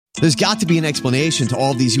There's got to be an explanation to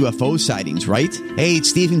all of these UFO sightings, right? Hey,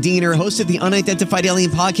 it's Stephen Diener, host of the Unidentified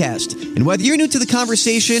Alien Podcast. And whether you're new to the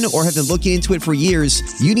conversation or have been looking into it for years,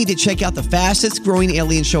 you need to check out the fastest growing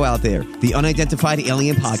alien show out there, the Unidentified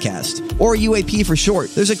Alien Podcast, or UAP for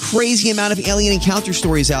short. There's a crazy amount of alien encounter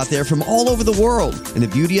stories out there from all over the world. And the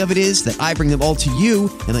beauty of it is that I bring them all to you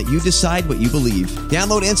and let you decide what you believe.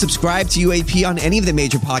 Download and subscribe to UAP on any of the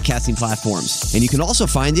major podcasting platforms. And you can also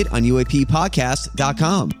find it on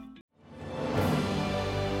UAPpodcast.com.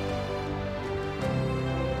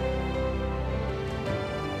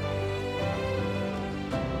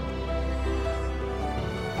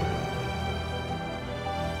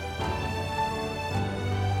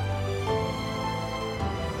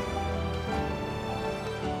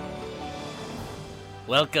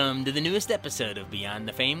 Welcome to the newest episode of Beyond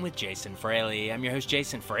the Fame with Jason Fraley. I'm your host,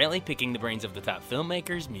 Jason Fraley, picking the brains of the top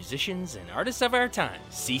filmmakers, musicians, and artists of our time.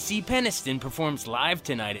 CeCe Peniston performs live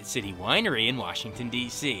tonight at City Winery in Washington,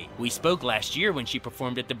 D.C. We spoke last year when she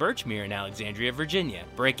performed at the Birchmere in Alexandria, Virginia,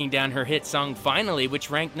 breaking down her hit song Finally,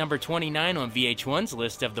 which ranked number 29 on VH1's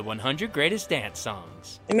list of the 100 greatest dance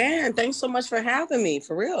songs. Man, thanks so much for having me,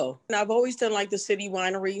 for real. And I've always done like the City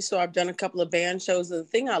Winery, so I've done a couple of band shows. And the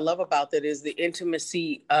thing I love about that is the intimacy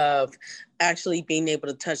of actually being able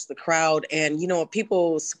to touch the crowd. And, you know,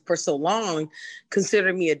 people for so long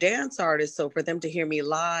considered me a dance artist. So for them to hear me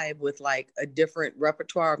live with like a different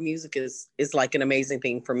repertoire of music is like an amazing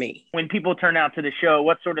thing for me. When people turn out to the show,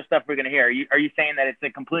 what sort of stuff we're going to hear? Are you saying that it's a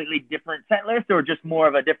completely different set list or just more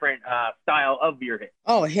of a different style of your hit?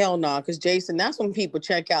 Oh, hell no. Because Jason, that's when people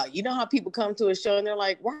check out. You know how people come to a show and they're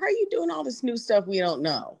like, why are you doing all this new stuff we don't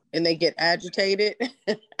know? And they get agitated.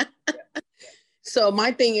 So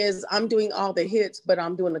my thing is I'm doing all the hits, but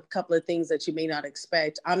I'm doing a couple of things that you may not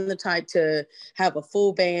expect. I'm the type to have a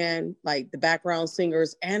full band, like the background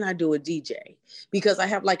singers, and I do a DJ because I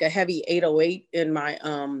have like a heavy 808 in my,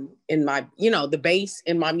 you know, the bass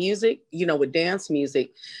in my music, you know, with dance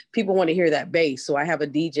music, people want to hear that bass. So I have a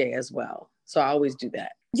DJ as well. So I always do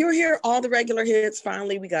that. You'll hear all the regular hits.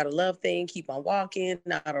 Finally, we got a love thing, keep on walking,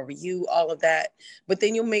 not over you, all of that. But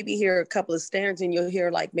then you'll maybe hear a couple of standards and you'll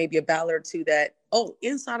hear like maybe a ballad or two that, oh,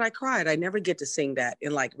 Inside I Cried. I never get to sing that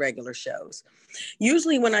in like regular shows.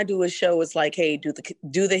 Usually when I do a show, it's like, hey, do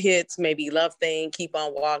the hits, maybe love thing, keep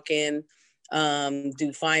on walking,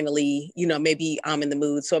 do Finally, you know, maybe I'm in the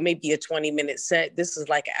mood. So maybe a 20-minute set. This is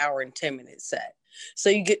like an hour and 10-minute set.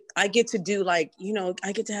 So I get to do like, you know,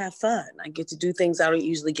 I get to have fun. I get to do things I don't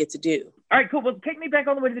usually get to do. All right, cool. Well, take me back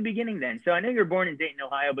all the way to the beginning then. So I know you were born in Dayton,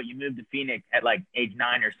 Ohio, but you moved to Phoenix at like age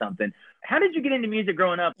 9 or something. How did you get into music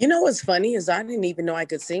growing up? You know, what's funny is I didn't even know I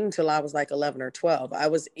could sing till I was like 11 or 12. I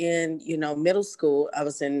was in, you know, middle school. I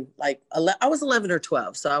was in like, I was 11 or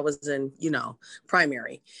 12. So I was in, you know,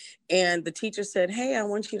 primary. And the teacher said, hey, I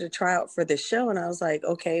want you to try out for this show. And I was like,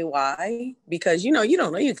 okay, why? Because, you know, you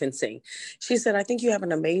don't know you can sing. She said, I think you have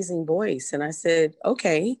an amazing voice. And I said,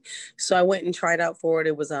 okay. So I went and tried out for it.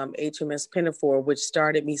 It was HMS Pinafore, which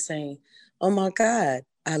started me saying, oh my God,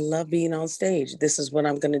 I love being on stage. This is what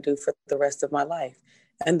I'm going to do for the rest of my life.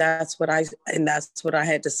 And that's what I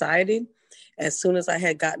had decided. As soon as I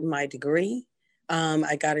had gotten my degree,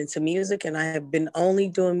 I got into music and I have been only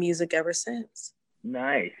doing music ever since.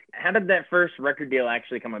 Nice. How did that first record deal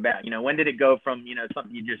actually come about? You know, when did it go from, you know,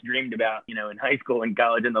 something you just dreamed about, you know, in high school and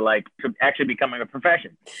college and the like, to actually becoming a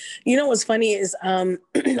profession? You know, what's funny is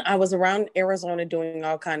I was around Arizona doing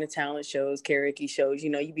all kind of talent shows, karaoke shows.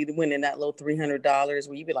 You know, you'd be winning that little $300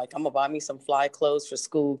 where you'd be like, I'm gonna buy me some fly clothes for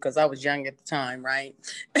school because I was young at the time, right?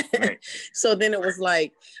 Right. So then it was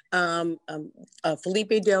like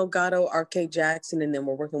Felipe Delgado, R.K. Jackson, and then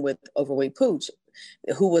we're working with Overweight Pooch,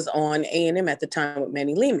 who was on A&M at the time with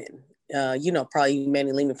Manny Lehman. You know, probably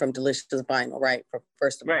Manny Lehman from Delicious Vinyl, right?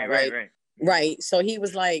 First of all, right? Right. So he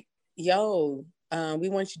was like, yo, we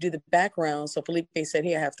want you to do the background. So Felipe said,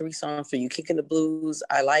 hey, I have 3 songs for you. Kicking the Blues,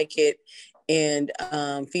 I Like It, and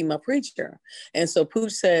Female Preacher. And so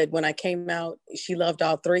Pooch said, when I came out, she loved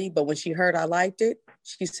all 3, but when she heard I liked it,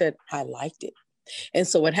 she said, I liked it. And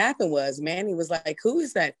so what happened was Manny was like, who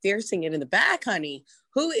is that fiercing it in the back, honey?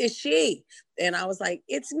 Who is she? And I was like,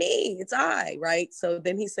 it's me, it's I, right? So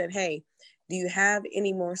then he said, hey, do you have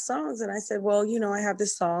any more songs? And I said, well, you know, I have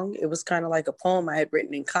this song. It was kind of like a poem I had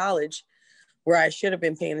written in college where I should have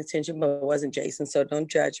been paying attention, but it wasn't, Jason, so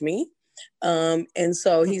don't judge me. And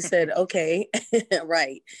so he said, okay,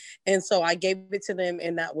 right. And so I gave it to them,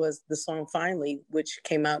 and that was the song Finally, which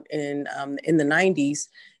came out in the 90s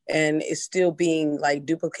and is still being like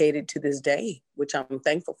duplicated to this day, which I'm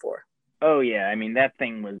thankful for. Oh yeah, I mean that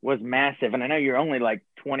thing was massive, and I know you're only like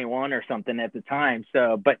 21 or something at the time.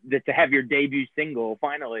 So, but to have your debut single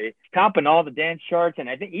finally topping all the dance charts, and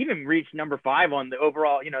I think even reached number 5 on the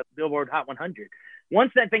overall, Billboard Hot 100.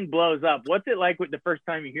 Once that thing blows up, what's it like with the first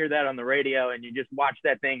time you hear that on the radio and you just watch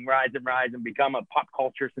that thing rise and become a pop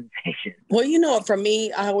culture sensation? Well, for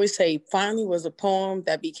me, I always say "Finally" was a poem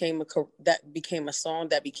that became a song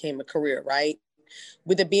that became a career, right?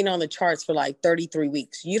 With it being on the charts for like 33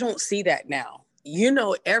 weeks. You don't see that now.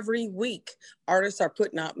 Every week artists are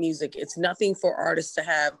putting out music. It's nothing for artists to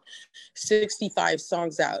have 65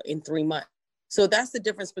 songs out in 3 months. So that's the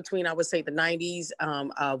difference between, I would say, the 90s,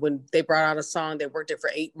 when they brought out a song, they worked it for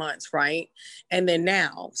 8 months, right? And then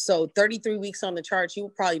now, so 33 weeks on the charts, you will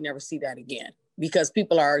probably never see that again, because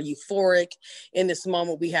people are euphoric in this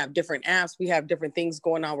moment. We have different apps, we have different things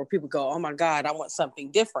going on where people go, oh my God, I want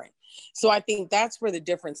something different. So I think that's where the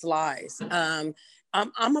difference lies.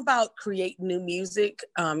 I'm about creating new music.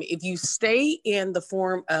 If you stay in the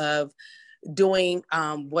form of doing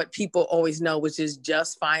what people always know, which is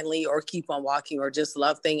just finally, or keep on walking, or just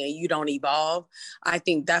love thing, and you don't evolve, I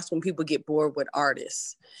think that's when people get bored with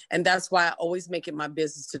artists. And that's why I always make it my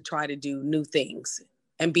business to try to do new things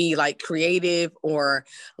and be like creative or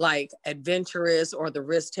like adventurous or the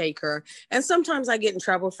risk taker. And sometimes I get in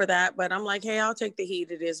trouble for that, but I'm like, hey, I'll take the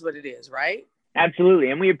heat. It is what it is, right?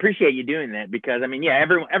 Absolutely. And we appreciate you doing that, because I mean, yeah,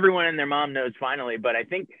 everyone and their mom knows Finally, but I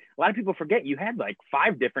think a lot of people forget you had like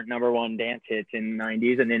 5 different #1 dance hits in the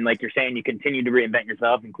 90s. And then, like you're saying, you continue to reinvent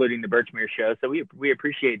yourself, including the Birchmere Show. So we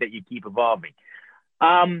appreciate that you keep evolving.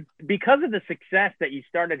 Because of the success that you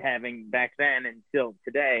started having back then and still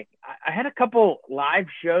today, I had a couple live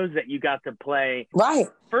shows that you got to play. Right.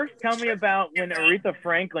 First, tell me about when Aretha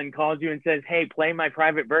Franklin calls you and says, hey, play my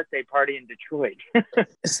private birthday party in Detroit.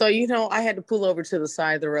 So, I had to pull over to the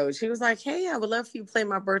side of the road. She was like, hey, I would love for you to play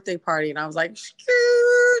my birthday party. And I was like,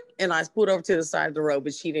 Skirt. And I pulled over to the side of the road,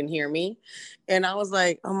 but she didn't hear me. And I was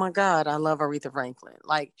like, oh my God, I love Aretha Franklin.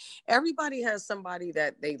 Like, everybody has somebody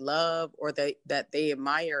that they love or that they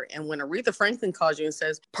admire. And when Aretha Franklin calls you and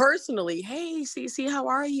says, personally, hey, Cece, how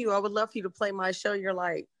are you? I would love for you to play my show. You're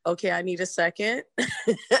like, okay, I need a second.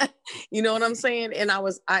 You know what I'm saying? And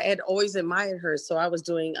I had always admired her. So I was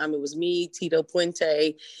doing, it was me, Tito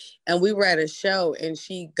Puente, and we were at a show and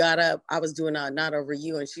she got up. I was doing Not Over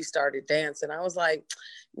You, and she started dancing. I was like,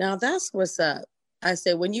 now that's what's up. I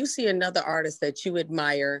said, when you see another artist that you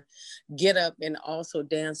admire get up and also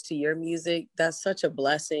dance to your music, that's such a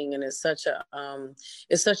blessing. And it's such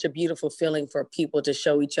a beautiful feeling for people to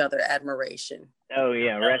show each other admiration. Oh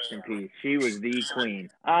yeah, rest in peace. She was the queen.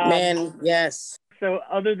 Man, yes. So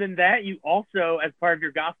other than that, you also, as part of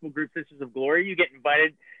your gospel group, Sisters of Glory, you get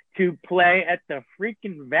invited to play at the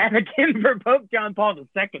freaking Vatican for Pope John Paul II.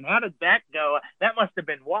 How did that go? That must have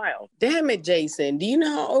been wild. Damn it, Jason. Do you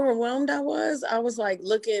know how overwhelmed I was? I was like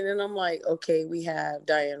looking and I'm like, okay, we have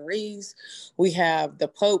Diane Reeves. We have the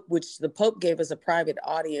Pope, which the Pope gave us a private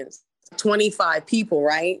audience. 25 people,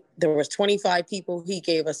 right? There was 25 people. He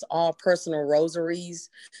gave us all personal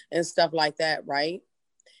rosaries and stuff like that, right?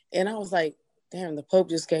 And I was like, damn, the Pope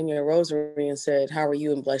just gave me a rosary and said, how are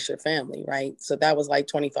you, and bless your family, right? So that was like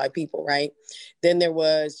 25 people, right? Then there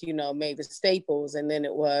was, Mavis Staples, and then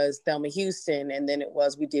it was Thelma Houston, and then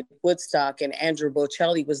we did Woodstock, and Andrew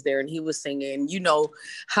Bocelli was there, and he was singing,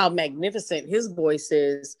 how magnificent his voice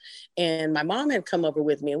is. And my mom had come over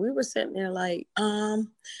with me, and we were sitting there like, I'm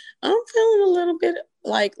feeling a little bit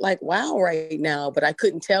like wow right now, but I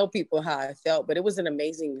couldn't tell people how I felt. But it was an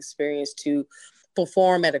amazing experience to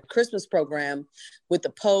perform at a Christmas program with the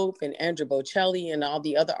Pope and Andrew Bocelli and all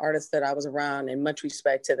the other artists that I was around, and much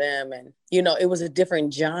respect to them. And, it was a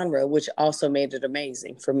different genre, which also made it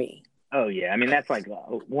amazing for me. Oh, yeah. I mean, that's like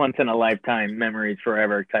once in a lifetime, memories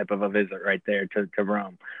forever type of a visit right there to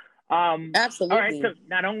Rome. Absolutely. All right. So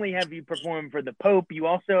not only have you performed for the Pope, you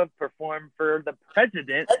also have performed for the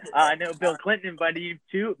president. I know Bill Clinton invited you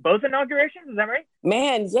to both inaugurations. Is that right?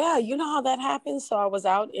 Man, yeah. You know how that happened? So I was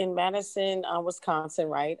out in Madison, Wisconsin,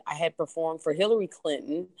 right? I had performed for Hillary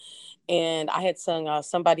Clinton, and I had sung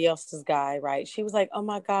Somebody Else's Guy, right? She was like, oh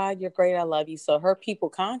my God, you're great. I love you. So her people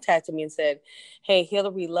contacted me and said, hey,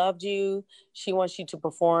 Hillary loved you. She wants you to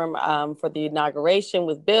perform for the inauguration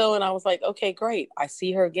with Bill. And I was like, okay, great. I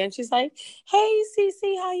see her again. She's like, hey,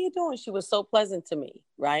 Cece, how you doing? She was so pleasant to me,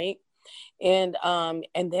 right? And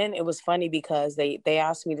then it was funny because they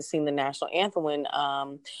asked me to sing the national anthem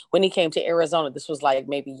when he came to Arizona. This was like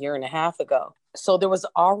maybe a year and a half ago. So there was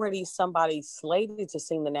already somebody slated to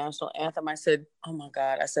sing the national anthem. I said, oh my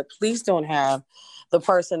God. I said, please don't have the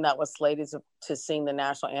person that was slated to sing the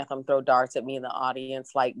national anthem throw darts at me in the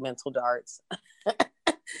audience, like mental darts.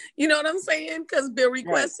 You know what I'm saying? Because Bill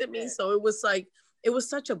requested me. So it was like, it was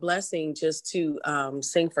such a blessing just to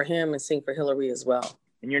sing for him and sing for Hillary as well.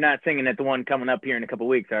 And you're not singing at the one coming up here in a couple of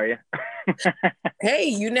weeks, are you? Hey,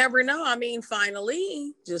 you never know. I mean,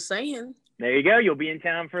 finally, just saying. There you go. You'll be in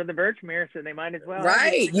town for the Birchmere, so they might as well.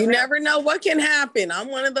 Right. You never know what can happen. I'm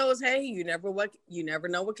one of those, hey, you never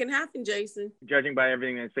know what can happen, Jason. Judging by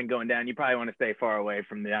everything that's been going down, you probably want to stay far away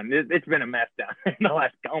from them. It's been a mess down in the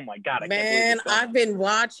last, oh my God. Man, I've been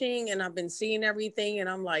watching and I've been seeing everything and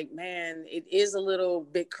I'm like, man, it is a little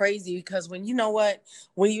bit crazy because when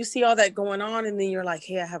you see all that going on and then you're like,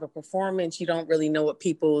 hey, I have a performance, you don't really know what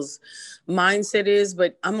people's mindset is.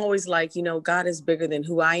 But I'm always like, God is bigger than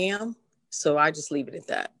who I am. So I just leave it at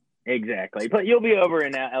that. Exactly. But you'll be over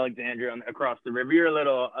in Alexandria across the river. You're a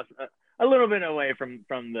little bit away from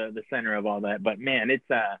the center of all that. But man, it's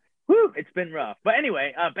been rough. But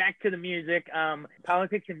anyway, back to the music.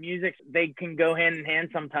 Politics and music, they can go hand in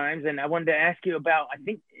hand sometimes. And I wanted to ask you about, I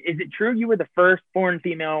think, is it true you were the first foreign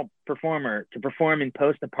female performer to perform in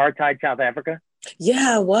post-apartheid South Africa?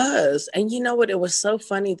 Yeah, I was. And you know what? It was so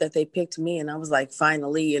funny that they picked me. And I was like,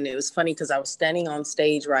 finally. And it was funny because I was standing on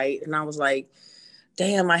stage, right? And I was like,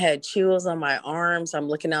 damn, I had chills on my arms. I'm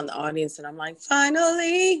looking out in the audience and I'm like,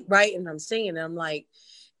 finally, right? And I'm singing and I'm like,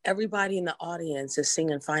 everybody in the audience is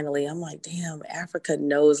singing finally. I'm like, damn, Africa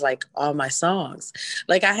knows like all my songs.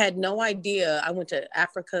 Like I had no idea. I went to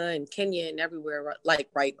Africa and Kenya and everywhere, like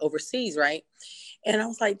right overseas, right? And I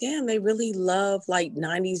was like, damn, they really love like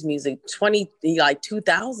 90s music,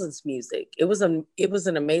 2000s music. It was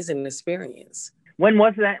an amazing experience. When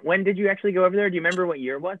was that? When did you actually go over there? Do you remember what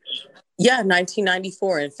year it was? Yeah,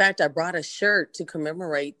 1994. In fact, I brought a shirt to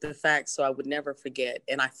commemorate the fact so I would never forget.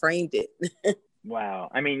 And I framed it. Wow.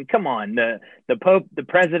 I mean, come on. The Pope, the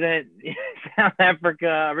president, South Africa,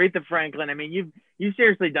 Aretha Franklin. I mean, you've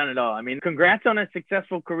seriously done it all. I mean, congrats on a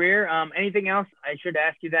successful career. Anything else I should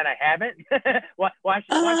ask you that I haven't? why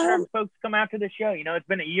should our folks come out to the show? It's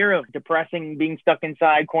been a year of depressing, being stuck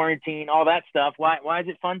inside, quarantine, all that stuff. Why is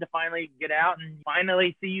it fun to finally get out and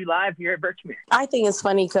finally see you live here at Birchmere? I think it's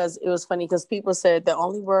funny because people said the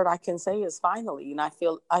only word I can say is finally. And I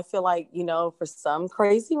feel like, for some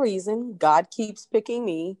crazy reason, God keeps picking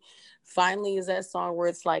me. Finally is that song where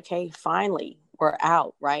it's like, hey, finally, we're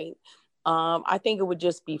out, right? I think it would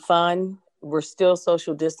just be fun. We're still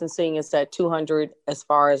social distancing. It's at 200 as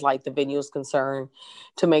far as like the venue is concerned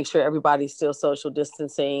to make sure everybody's still social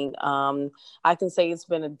distancing. I can say it's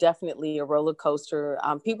been definitely a roller coaster.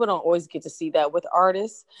 People don't always get to see that with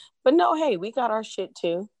artists, but no, hey, we got our shit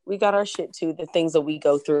too. The things that we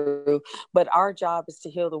go through, but our job is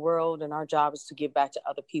to heal the world and our job is to give back to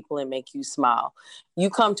other people and make you smile.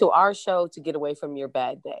 You come to our show to get away from your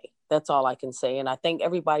bad day. That's all I can say. And I thank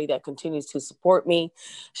everybody that continues to support me.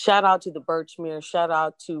 Shout out to the Birchmere. Shout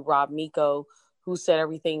out to Rob Miko, who set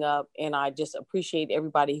everything up. And I just appreciate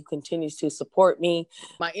everybody who continues to support me.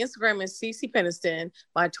 My Instagram is CeCe Peniston.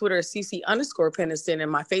 My Twitter is CeCe_Peniston. And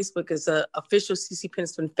my Facebook is the official CeCe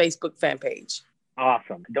Peniston Facebook fan page.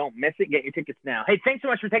 Awesome. Don't miss it. Get your tickets now. Hey, thanks so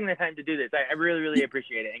much for taking the time to do this. I really, really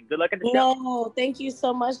appreciate it. And good luck at the show. No, thank you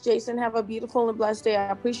so much, Jason. Have a beautiful and blessed day.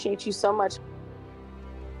 I appreciate you so much.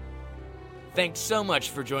 Thanks so much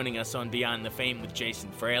for joining us on Beyond the Fame with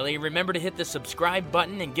Jason Fraley. Remember to hit the subscribe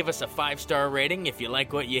button and give us a 5-star rating if you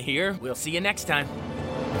like what you hear. We'll see you next time.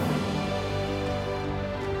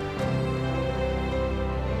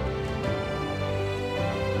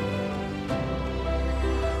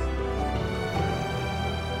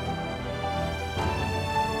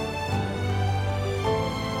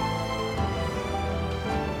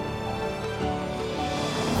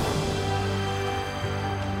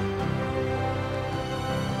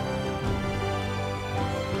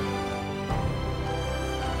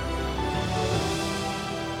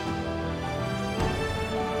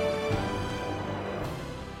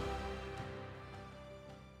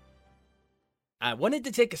 I wanted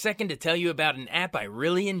to take a second to tell you about an app I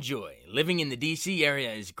really enjoy. Living in the DC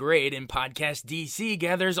area is great, and Podcast DC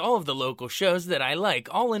gathers all of the local shows that I like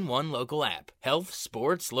all in one local app. Health,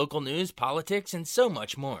 sports, local news, politics, and so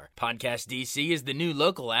much more. Podcast DC is the new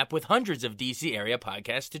local app with hundreds of DC area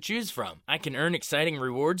podcasts to choose from. I can earn exciting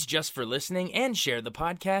rewards just for listening and share the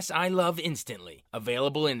podcasts I love instantly.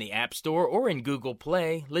 Available in the App Store or in Google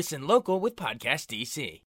Play, listen local with Podcast DC.